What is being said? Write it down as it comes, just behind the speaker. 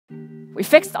We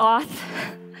fixed auth,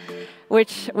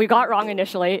 which we got wrong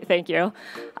initially. Thank you.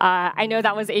 I know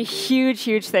that was a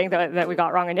huge thing that we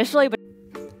got wrong initially. But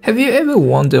have you ever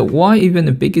wondered why even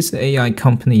the biggest AI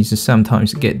companies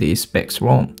sometimes get these specs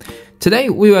wrong? Today,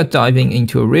 we are diving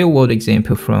into a real-world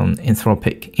example from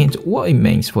Anthropic and what it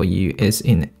means for you as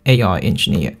an AI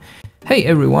engineer. Hey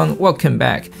everyone, welcome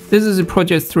back. This is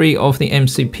Project 3 of the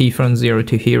MCP From Zero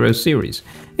to Hero series.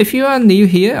 If you are new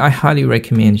here, I highly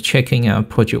recommend checking out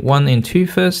Project 1 and 2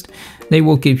 first. They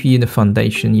will give you the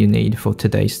foundation you need for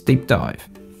today's deep dive.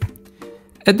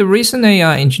 At the recent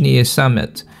AI Engineer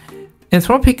Summit,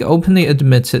 Anthropic openly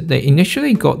admitted they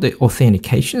initially got the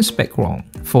authentication spec wrong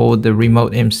for the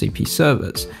remote MCP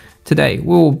servers. Today, we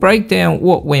will break down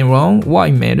what went wrong, why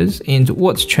it matters, and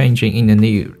what's changing in the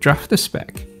new draft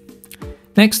spec.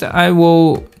 Next, I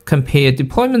will compare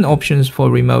deployment options for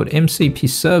remote MCP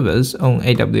servers on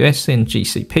AWS and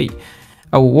GCP.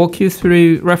 I will walk you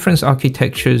through reference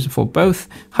architectures for both,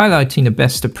 highlighting the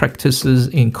best practices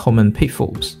and common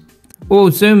pitfalls.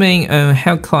 We'll zoom in on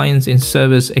how clients and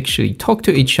servers actually talk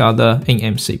to each other in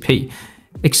MCP.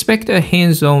 Expect a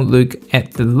hands-on look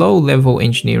at the low-level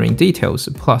engineering details,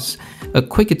 plus a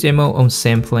quick demo on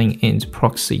sampling and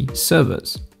proxy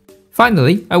servers.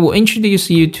 Finally, I will introduce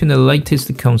you to the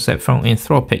latest concept from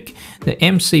Anthropic, the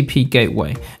MCP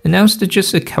Gateway, announced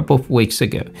just a couple of weeks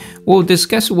ago. We'll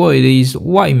discuss what it is,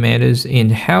 why it matters,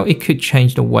 and how it could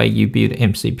change the way you build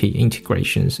MCP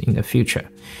integrations in the future.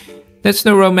 That's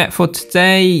the roadmap for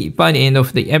today. By the end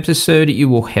of the episode, you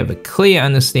will have a clear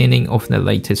understanding of the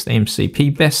latest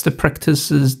MCP best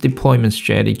practices, deployment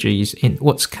strategies, and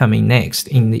what's coming next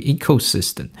in the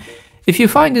ecosystem. If you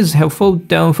find this helpful,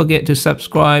 don't forget to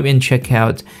subscribe and check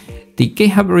out the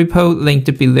GitHub repo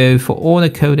linked below for all the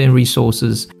code and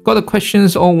resources. Got the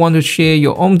questions or want to share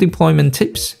your own deployment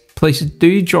tips? Please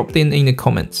do drop them in the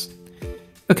comments.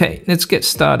 Okay, let's get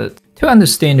started. To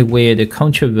understand where the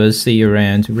controversy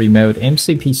around remote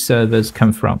MCP servers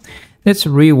come from, let's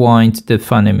rewind the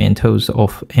fundamentals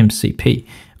of MCP.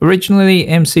 Originally,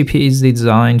 MCP is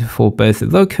designed for both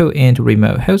local and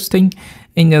remote hosting.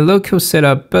 In the local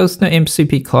setup, both the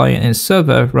MCP client and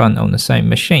server run on the same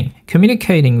machine,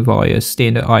 communicating via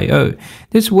standard I/O.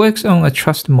 This works on a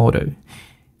trust model,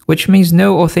 which means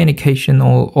no authentication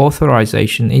or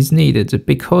authorization is needed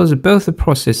because both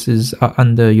processes are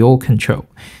under your control.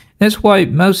 That's why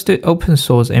most open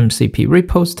source MCP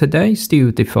repos today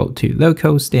still default to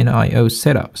local standard I/O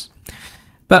setups.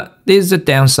 But there's a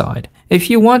downside. If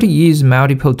you want to use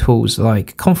multiple tools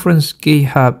like Conference,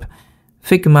 GitHub,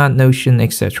 Figma, Notion,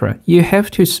 etc., you have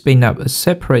to spin up a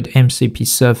separate MCP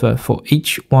server for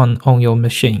each one on your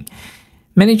machine.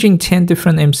 Managing 10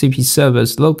 different MCP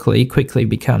servers locally quickly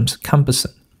becomes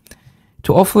cumbersome.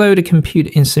 To offload the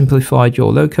compute and simplify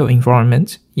your local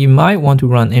environment, you might want to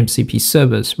run MCP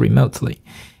servers remotely.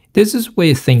 This is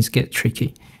where things get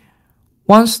tricky.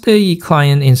 Once the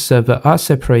client and server are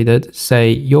separated, say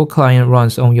your client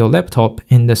runs on your laptop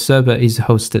and the server is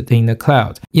hosted in the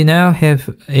cloud, you now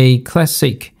have a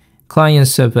classic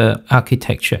client-server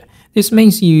architecture. This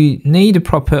means you need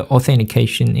proper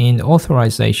authentication and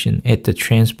authorization at the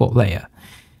transport layer.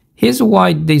 Here's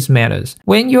why this matters.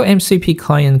 When your MCP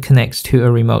client connects to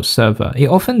a remote server, it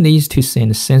often needs to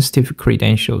send sensitive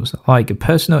credentials like a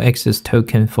personal access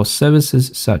token for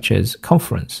services such as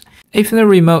Conference. If the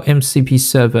remote MCP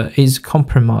server is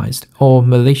compromised or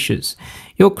malicious,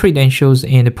 your credentials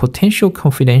and potential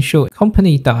confidential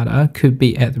company data could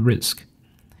be at risk.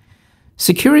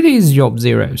 Security is job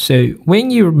zero, so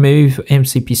when you move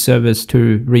MCP servers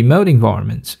to remote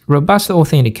environments, robust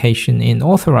authentication and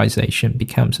authorization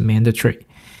becomes mandatory.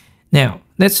 Now,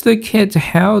 let's look at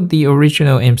how the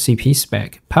original MCP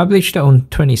spec, published on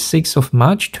 26th of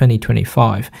March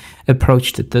 2025,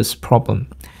 approached this problem.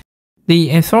 The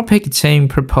Anthropic team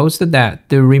proposed that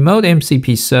the remote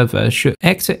MCP server should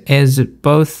act as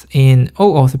both an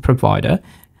OAuth provider,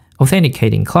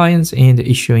 authenticating clients and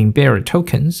issuing bearer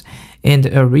tokens, and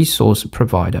a resource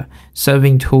provider,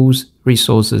 serving tools,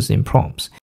 resources, and prompts.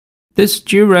 This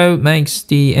dual role makes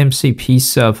the MCP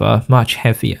server much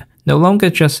heavier, no longer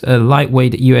just a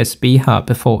lightweight USB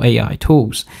hub for AI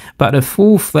tools, but a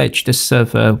full-fledged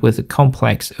server with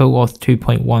complex OAuth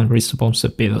 2.1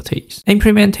 responsibilities.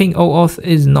 Implementing OAuth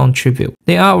is non-trivial.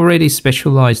 There are already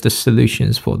specialized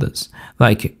solutions for this,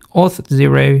 like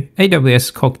Auth0,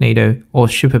 AWS Cognito, or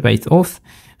Super-based Auth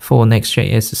for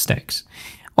Next.js stacks.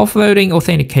 Offloading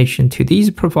authentication to these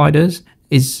providers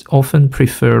is often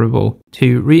preferable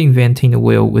to reinventing the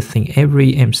wheel within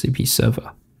every MCP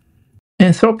server.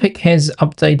 Anthropic has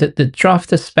updated the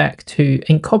draft spec to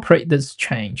incorporate this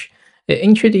change. It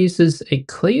introduces a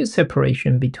clear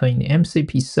separation between the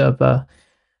MCP server,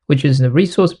 which is the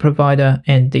resource provider,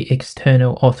 and the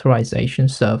external authorization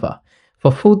server.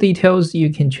 For full details,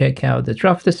 you can check out the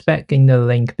draft spec in the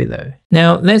link below.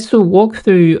 Now, let's walk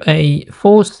through a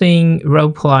forcing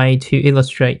roleplay to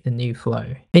illustrate the new flow.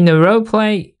 In the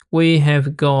roleplay, we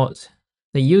have got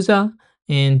the user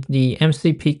and the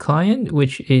MCP client,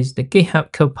 which is the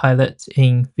GitHub Copilot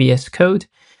in VS Code.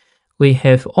 We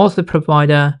have author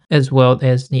provider as well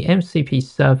as the MCP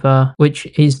server, which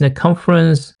is the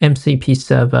conference MCP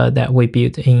server that we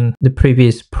built in the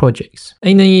previous projects.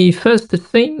 In the first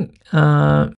thing,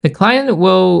 the client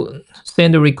will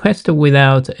send a request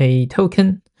without a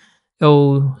token. It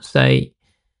will say,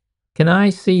 can I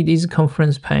see this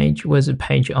conference page with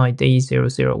page ID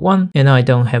 001 and I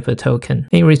don't have a token?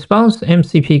 In response,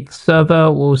 MCP server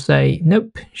will say,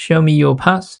 nope, show me your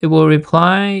pass. It will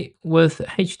reply with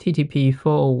HTTP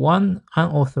 401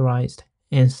 unauthorized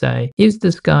and say, use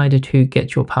this guide to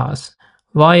get your pass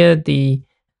via the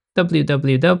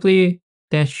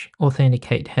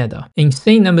www-authenticate header. In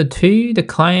scene number 2, the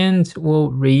client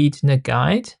will read the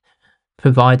guide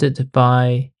provided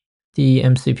by the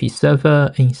MCP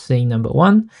server in scene number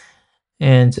 1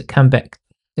 and come back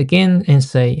again and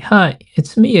say, hi,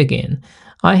 it's me again.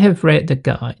 I have read the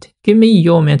guide. Give me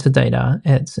your metadata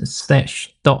at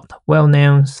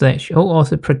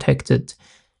 /.wellknown/OAuth protected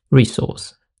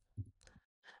resource.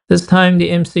 This time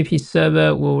the MCP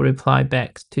server will reply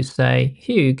back to say,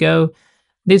 here you go.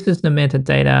 This is the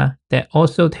metadata that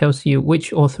also tells you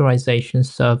which authorization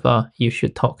server you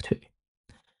should talk to.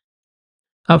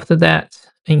 After that,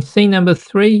 in scene number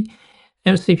 3,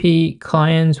 MCP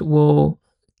client will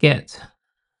get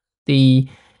the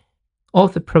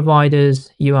author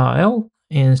provider's URL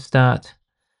and start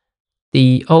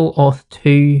the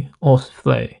OAuth2 auth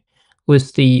flow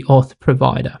with the auth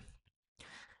provider.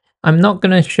 I'm not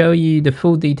going to show you the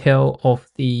full detail of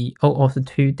the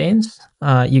OAuth2 dance.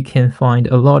 You can find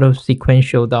a lot of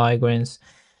sequential diagrams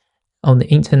on the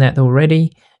internet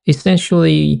already.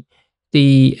 Essentially,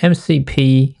 the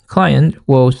MCP client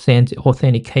will send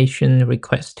authentication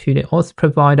request to the auth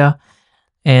provider,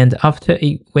 and after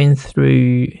it went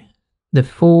through the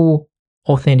full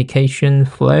authentication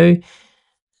flow,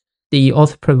 the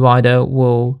auth provider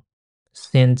will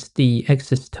send the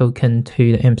access token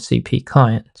to the MCP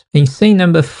client. In scene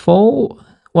number 4,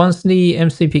 once the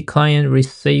MCP client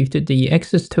received the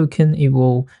access token, it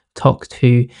will talk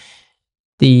to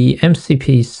the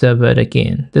MCP server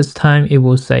again. This time it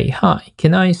will say, hi,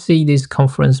 can I see this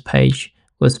conference page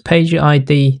with page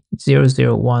ID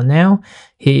 001 now?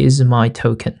 Here is my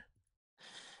token.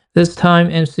 This time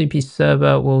MCP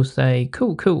server will say,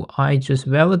 cool, I just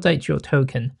validate your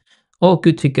token. All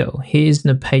good to go. Here's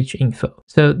the page info.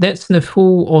 So that's the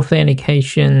full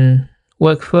authentication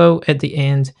workflow. At the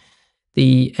end,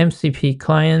 the MCP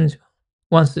client,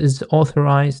 once it's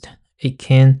authorized, it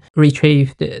can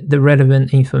retrieve the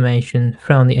relevant information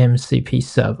from the MCP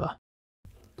server.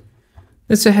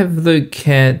 Let's have a look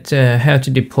at how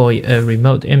to deploy a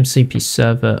remote MCP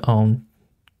server on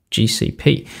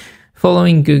GCP.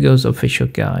 Following Google's official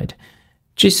guide,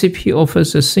 GCP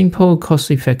offers a simple,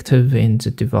 cost-effective,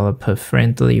 and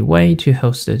developer-friendly way to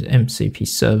host the MCP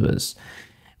servers,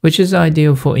 which is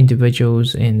ideal for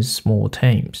individuals and small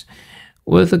teams.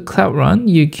 With CloudFront,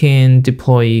 you can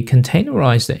deploy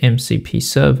containerized MCP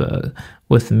server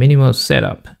with minimal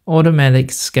setup,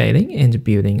 automatic scaling, and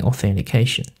built-in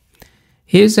authentication.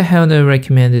 Here's how the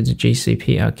recommended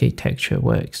GCP architecture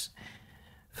works.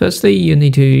 Firstly, you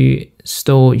need to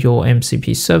store your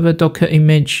MCP server Docker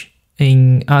image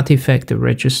in artifact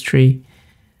registry.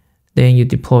 Then you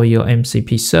deploy your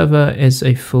MCP server as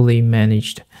a fully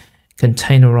managed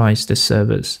containerized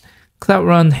service.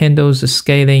 CloudFront handles the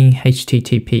scaling,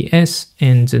 HTTPS,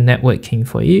 and the networking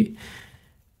for you.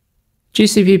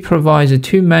 GCP provides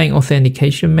 2 main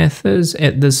authentication methods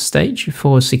at this stage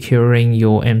for securing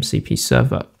your MCP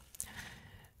server.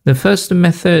 The first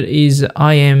method is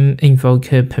IAM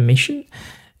invoker permission.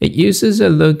 It uses a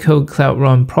local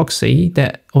CloudFront proxy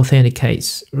that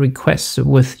authenticates requests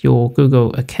with your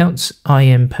Google account's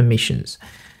IAM permissions.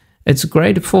 It's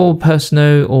great for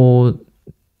personal or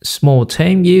small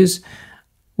team use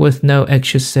with no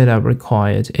extra setup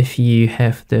required if you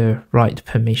have the right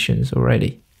permissions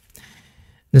already.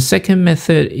 The second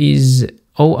method is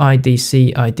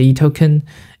OIDC ID token.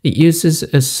 It uses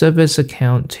a service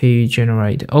account to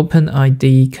generate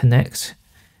OpenID Connect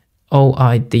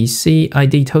OIDC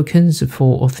ID tokens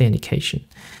for authentication.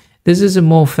 This is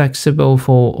more flexible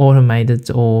for automated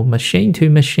or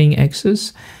machine-to-machine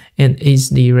access and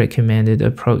is the recommended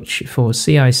approach for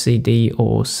CI/CD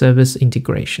or service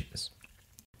integrations.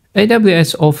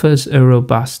 AWS offers a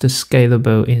robust,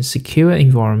 scalable, and secure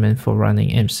environment for running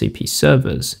MCP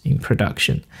servers in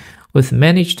production. With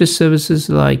managed services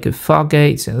like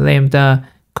Fargate, Lambda,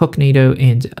 Cognito,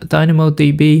 and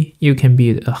DynamoDB, you can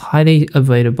build a highly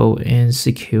available and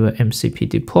secure MCP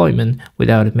deployment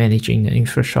without managing the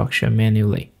infrastructure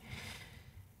manually.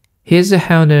 Here's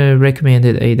how the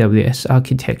recommended AWS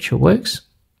architecture works.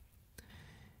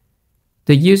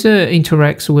 The user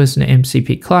interacts with the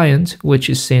MCP client,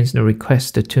 which sends the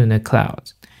request to the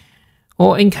cloud.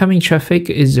 All incoming traffic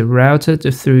is routed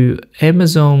through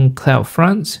Amazon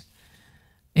CloudFront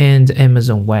and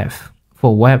Amazon Web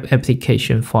for web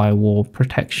application firewall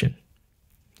protection.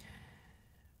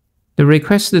 The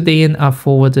requests then are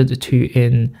forwarded to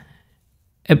an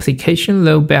application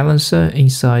load balancer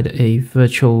inside a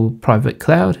virtual private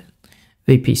cloud,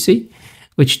 VPC,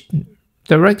 which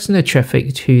directs the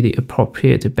traffic to the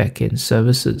appropriate backend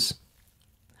services.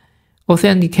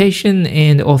 Authentication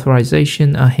and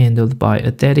authorization are handled by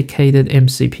a dedicated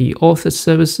MCP auth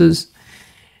services,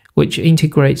 which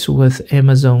integrates with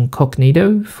Amazon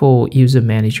Cognito for user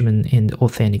management and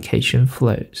authentication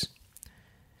flows.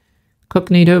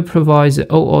 Cognito provides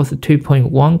OAuth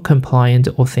 2.1 compliant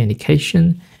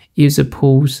authentication, user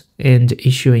pools, and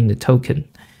issuing the token.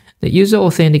 The user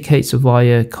authenticates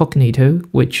via Cognito,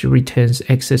 which returns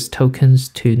access tokens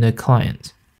to the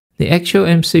client. The actual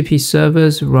MCP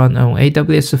servers run on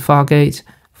AWS Fargate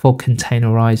for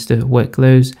containerized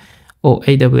workloads or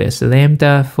AWS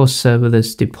Lambda for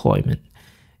serverless deployment.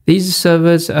 These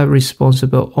servers are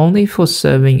responsible only for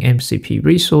serving MCP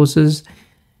resources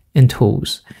and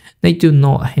tools. They do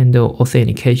not handle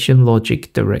authentication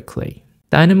logic directly.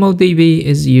 DynamoDB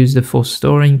is used for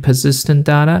storing persistent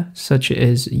data such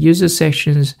as user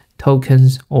sessions,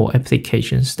 tokens, or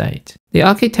application state. The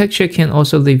architecture can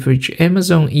also leverage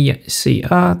Amazon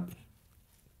ECR,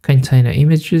 container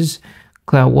images,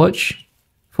 CloudWatch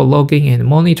for logging and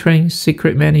monitoring,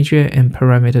 secret manager, and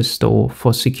parameter store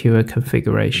for secure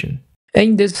configuration.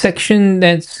 In this section,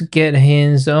 let's get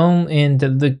hands-on and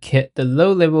look at the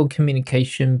low-level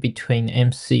communication between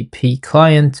MCP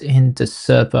client and the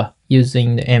server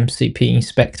using the MCP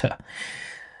Inspector.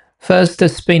 First,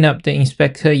 spin up the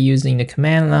inspector using the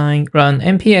command line, run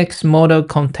npx model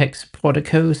context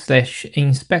protocol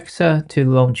 /inspector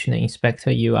to launch the inspector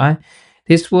UI.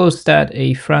 This will start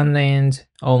a front end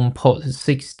on port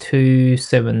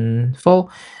 6274.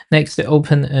 Next,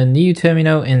 open a new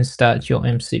terminal and start your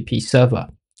MCP server.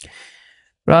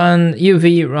 Run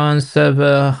uv run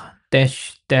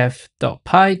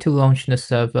server-dev.py to launch the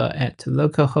server at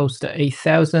localhost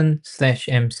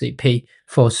 8000/MCP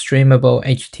for streamable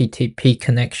HTTP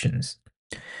connections.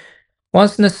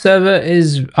 Once the server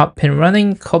is up and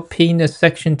running, copy the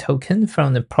section token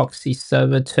from the proxy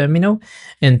server terminal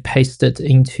and paste it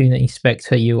into the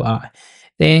inspector UI.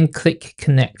 Then click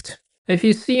connect. If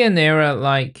you see an error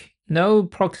like no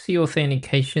proxy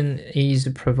authentication is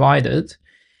provided,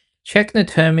 check the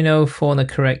terminal for the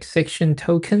correct section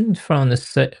token from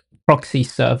the proxy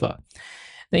server.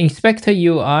 The inspector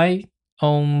UI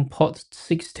on port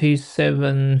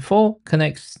 6274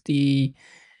 connects the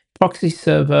proxy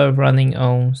server running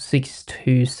on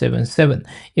 6277.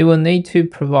 You will need to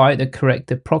provide the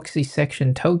correct proxy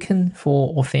section token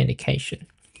for authentication.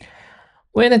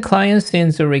 When the client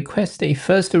sends a request, it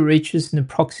first reaches the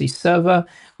proxy server,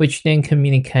 which then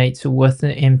communicates with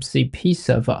the MCP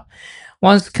server.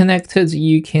 Once connected,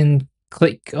 you can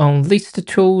click on List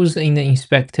Tools in the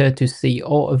inspector to see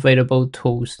all available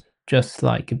tools, just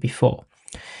like before.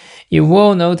 You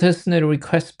will notice the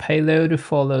request payload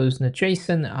follows the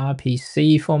JSON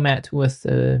RPC format with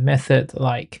a method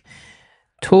like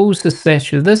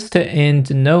tools/list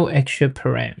and no extra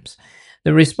params.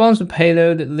 The response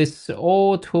payload lists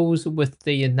all tools with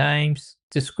their names,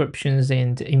 descriptions,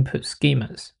 and input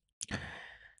schemas.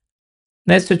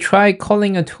 Let's try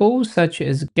calling a tool such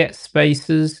as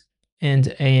getSpaces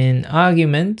and an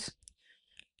argument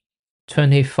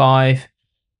 25,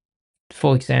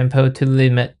 for example, to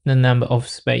limit the number of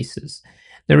spaces.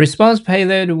 The response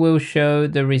payload will show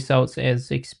the results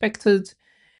as expected.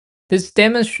 This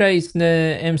demonstrates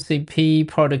the MCP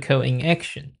protocol in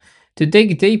action. To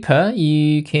dig deeper,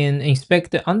 you can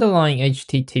inspect the underlying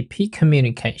HTTP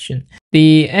communication.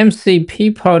 The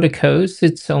MCP protocol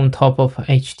sits on top of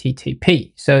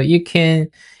HTTP, so you can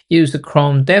use the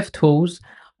Chrome DevTools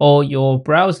or your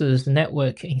browser's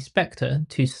network inspector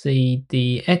to see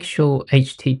the actual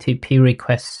HTTP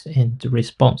requests and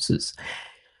responses.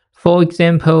 For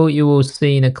example, you will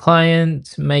see the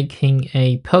client making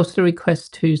a post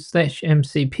request to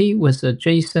 /MCP with a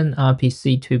JSON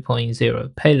RPC 2.0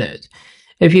 payload.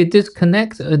 If you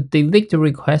disconnect, a delete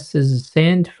request is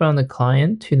sent from the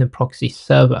client to the proxy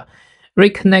server.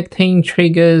 Reconnecting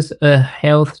triggers a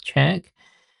health check,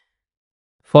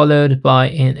 followed by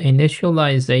an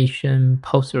initialization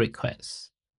post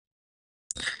request.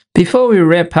 Before we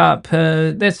wrap up,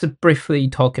 let's briefly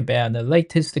talk about the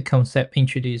latest concept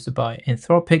introduced by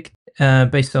Anthropic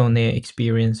based on their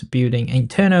experience building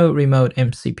internal remote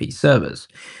MCP servers,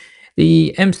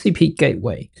 the MCP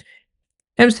Gateway.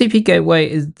 MCP Gateway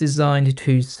is designed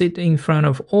to sit in front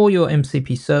of all your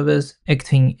MCP servers,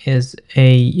 acting as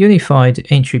a unified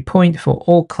entry point for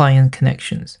all client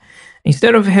connections.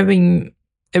 Instead of having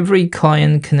every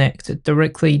client connect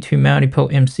directly to multiple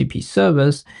MCP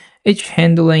servers, each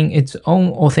handling its own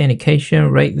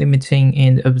authentication, rate limiting,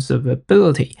 and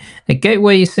observability, the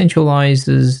gateway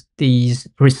centralizes these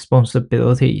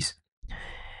responsibilities.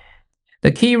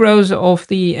 The key roles of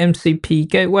the MCP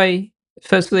Gateway: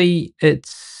 firstly,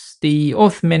 it's the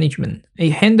auth management.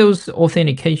 It handles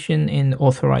authentication and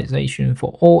authorization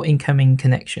for all incoming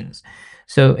connections,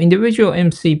 so individual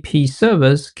MCP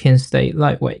servers can stay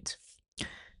lightweight.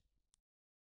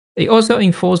 It also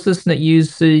enforces the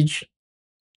usage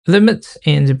limits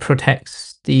and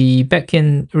protects the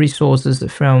backend resources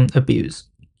from abuse.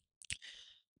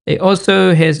 It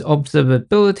also has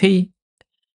observability,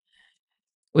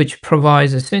 which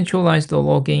provides a centralized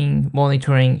logging,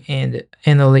 monitoring, and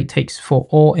analytics for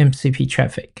all MCP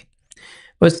traffic.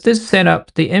 With this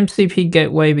setup, the MCP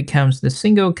Gateway becomes the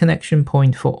single connection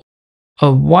point for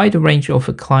a wide range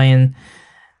of clients,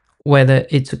 whether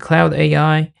it's a cloud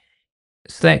AI,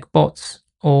 Slack bots,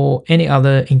 or any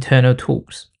other internal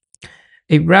tools.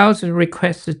 It routes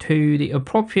requests to the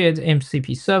appropriate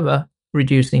MCP server,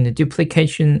 reducing the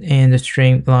duplication and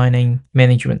streamlining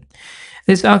management.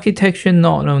 This architecture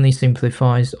not only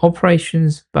simplifies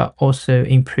operations, but also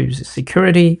improves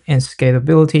security and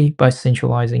scalability by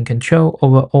centralizing control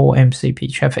over all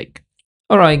MCP traffic.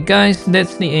 Alright guys,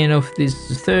 that's the end of this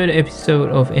third episode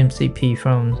of MCP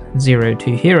from Zero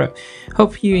to Hero.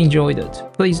 Hope you enjoyed it.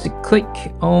 Please click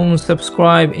on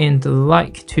subscribe and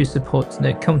like to support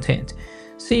the content.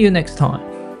 See you next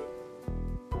time.